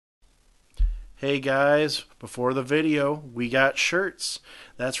Hey guys, before the video, we got shirts.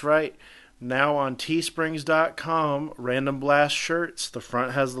 That's right. Now on teesprings.com, Random Blast shirts. The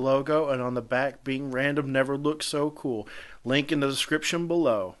front has the logo, and on the back, being random never looked so cool. Link in the description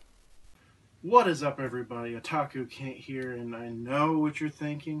below. What is up, everybody? Otaku Kent here, and I know what you're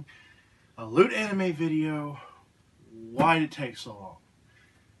thinking. A loot anime video. Why did it take so long?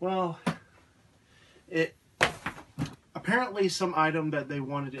 Well, it apparently some item that they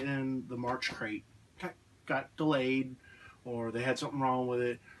wanted in the March crate got delayed, or they had something wrong with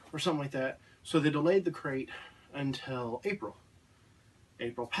it, or something like that. So they delayed the crate until April.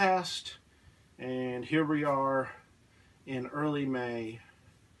 April passed, and here we are in early May,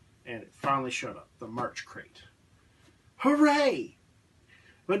 and it finally showed up, the March crate. Hooray!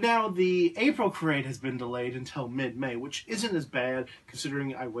 But now the April crate has been delayed until mid-May, which isn't as bad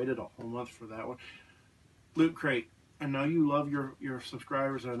considering I waited a whole month for that one. Loot Crate, I know you love your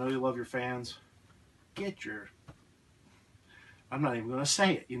subscribers, and I know you love your fans. Get your... I'm not even going to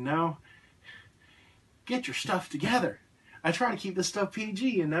say it, you know? Get your stuff together. I try to keep this stuff PG,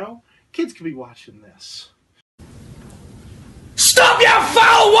 you know? Kids could be watching this. Stop your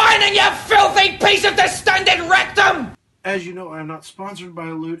foul whining, you filthy piece of distended rectum! As you know, I'm not sponsored by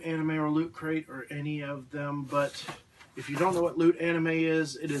LootAnime or Loot Crate or any of them, but if you don't know what LootAnime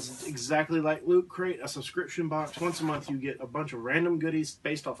is, it is exactly like Loot Crate, a subscription box. Once a month you get a bunch of random goodies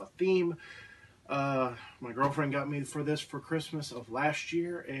based off a theme. My girlfriend got me for this for Christmas of last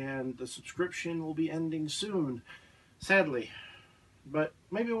year, and the subscription will be ending soon, sadly. But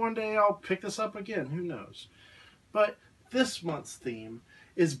maybe one day I'll pick this up again, who knows. But this month's theme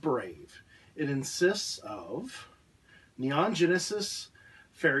is Brave. It consists of Neon Genesis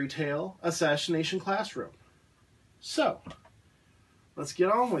Fairy Tail Assassination Classroom. So, let's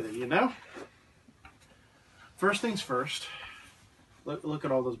get on with it, you know? First things first, look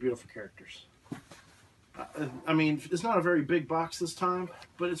at all those beautiful characters. I mean, it's not a very big box this time,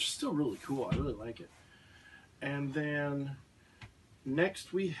 but it's still really cool. I really like it. And then,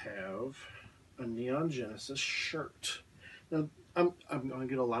 next we have a Neon Genesis shirt. Now, I'm going to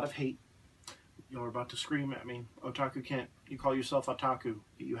get a lot of hate. Y'all are about to scream at me. Otaku Kent, you call yourself Otaku.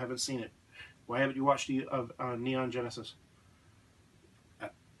 You haven't seen it. Why haven't you watched Neon Genesis?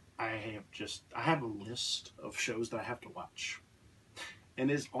 I have a list of shows that I have to watch. And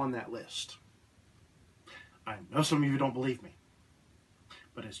it's on that list. I know some of you don't believe me.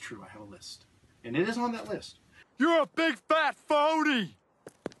 But it's true, I have a list. And it is on that list. You're a big fat phony!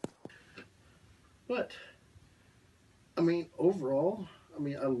 But, I mean, overall,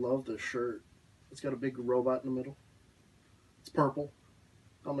 I love this shirt. It's got a big robot in the middle. It's purple.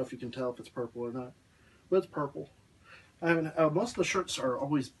 I don't know if you can tell if it's purple or not, but it's purple. Most of the shirts are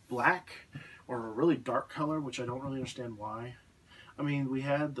always black or a really dark color, which I don't really understand why. I mean, we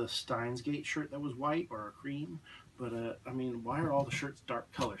had the Steins Gate shirt that was white or a cream, but I mean, why are all the shirts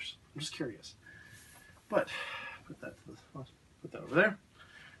dark colors? I'm just curious. But put that over there.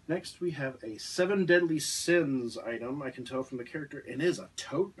 Next, we have a 7 Deadly Sins item. I can tell from the character, and it is a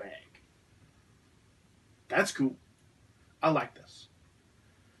tote bag. That's cool. I like this.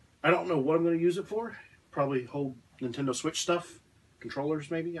 I don't know what I'm going to use it for. Probably hold Nintendo Switch stuff. Controllers,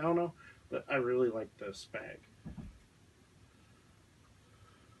 maybe. I don't know. But I really like this bag.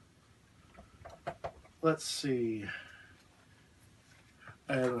 Let's see.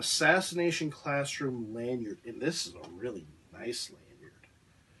 An Assassination Classroom lanyard. And this is a really nice lanyard.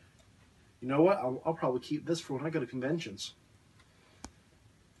 You know what? I'll probably keep this for when I go to conventions.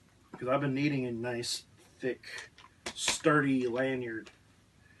 Because I've been needing a nice, thick, sturdy lanyard.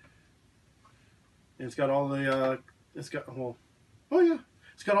 And it's got all the, it's got all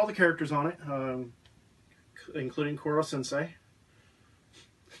the characters on it, including Koro Sensei.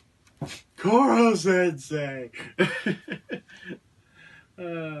 Koro Sensei!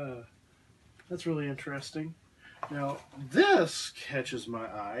 That's really interesting. Now, this catches my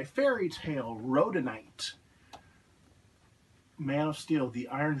eye. Fairy Tail Rhodonite. Man of Steel, the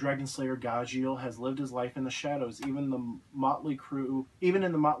Iron Dragon Slayer Gajiel has lived his life in the shadows, even in the motley crew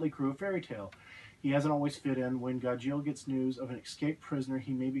of Fairy Tail. He hasn't always fit in. When Gajiel gets news of an escaped prisoner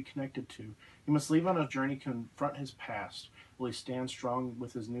he may be connected to, he must leave on a journey to confront his past. Will he stand strong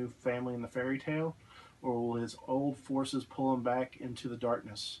with his new family in the fairy tale, or will his old forces pull him back into the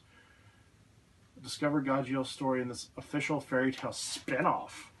darkness? Discover Gajiel's story in this official Fairy Tail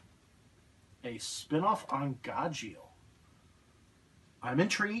spinoff. A spinoff on Gajiel. I'm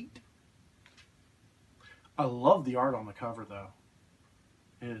intrigued. I love the art on the cover, though.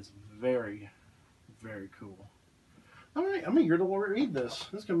 It is very, very cool. Alright, I'm eager to read this.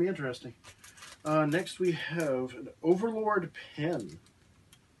 This is going to be interesting. Next we have an Overlord pen.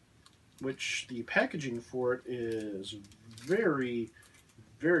 which the packaging for it is very,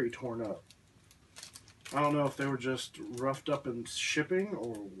 very torn up. I don't know if they were just roughed up in shipping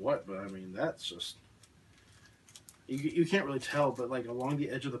or what, but I mean, that's just... You can't really tell, but like along the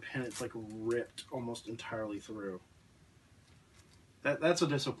edge of the pen, it's like ripped almost entirely through. That's a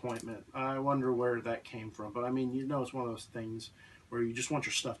disappointment. I wonder where that came from. But I mean, you know, it's one of those things where you just want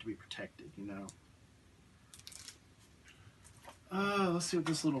your stuff to be protected, you know. Let's see what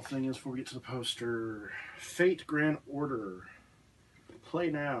this little thing is before we get to the poster. Fate Grand Order. Play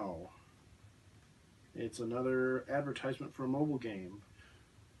now. It's another advertisement for a mobile game.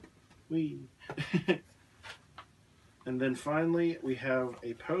 And then finally, we have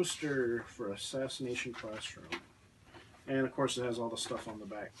a poster for Assassination Classroom. And of course, it has all the stuff on the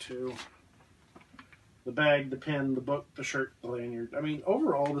back too. The bag, the pen, the book, the shirt, the lanyard. I mean,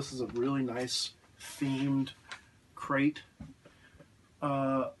 overall, this is a really nice themed crate.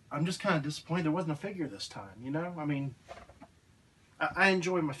 I'm just kind of disappointed there wasn't a figure this time, you know? I mean, I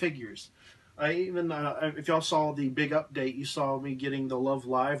enjoy my figures. I even, if y'all saw the big update, you saw me getting the Love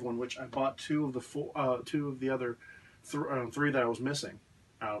Live one, which I bought two of the other three that I was missing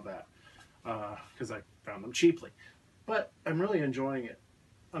out of that, because I found them cheaply. But I'm really enjoying it.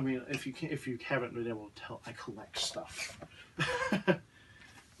 I mean, if you haven't been able to tell, I collect stuff.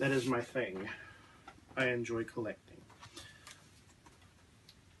 That is my thing. I enjoy collecting.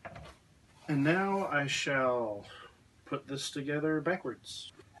 And now I shall put this together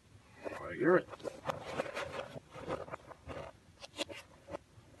backwards. Fire it.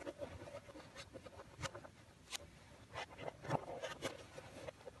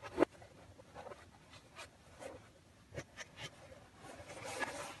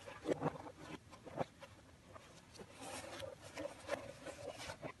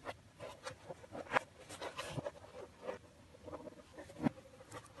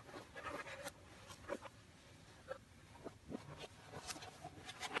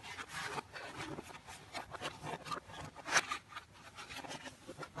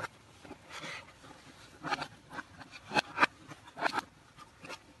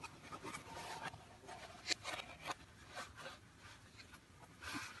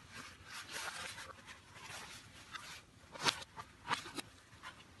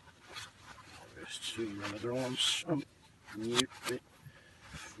 Another one.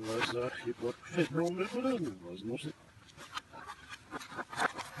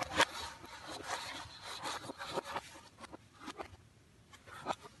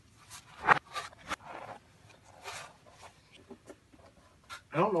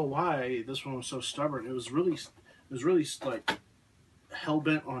 I don't know why this one was so stubborn. It was really like hell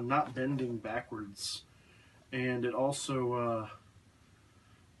bent on not bending backwards, and it also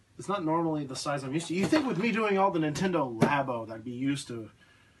it's not normally the size I'm used to. You think with me doing all the Nintendo Labo that I'd be used to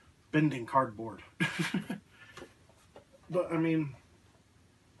bending cardboard. But I mean,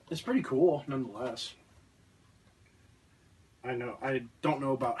 it's pretty cool nonetheless. I don't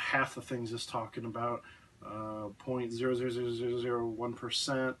know about half the things it's talking about.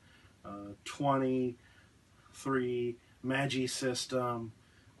 0.00001%, 23 Magi system.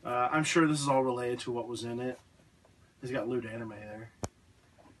 I'm sure this is all related to what was in it. He's got LootAnime there.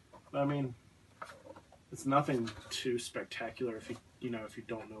 But I mean, it's nothing too spectacular if you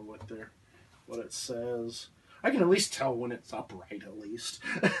don't know what it says. I can at least tell when it's upright, at least.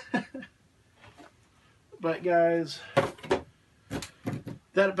 But guys,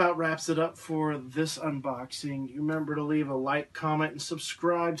 that about wraps it up for this unboxing. Remember to leave a like, comment, and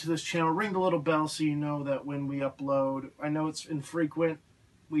subscribe to this channel. Ring the little bell so you know that when we upload. I know it's infrequent.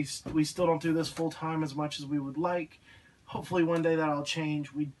 We still don't do this full time as much as we would like. Hopefully one day that'll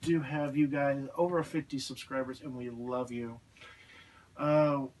change. We do have you guys over 50 subscribers, and we love you.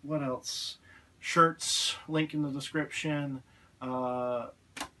 What else? Shirts, link in the description.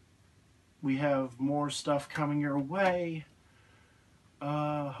 We have more stuff coming your way.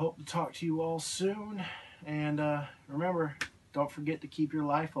 Hope to talk to you all soon. And remember, don't forget to keep your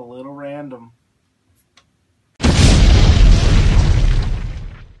life a little random.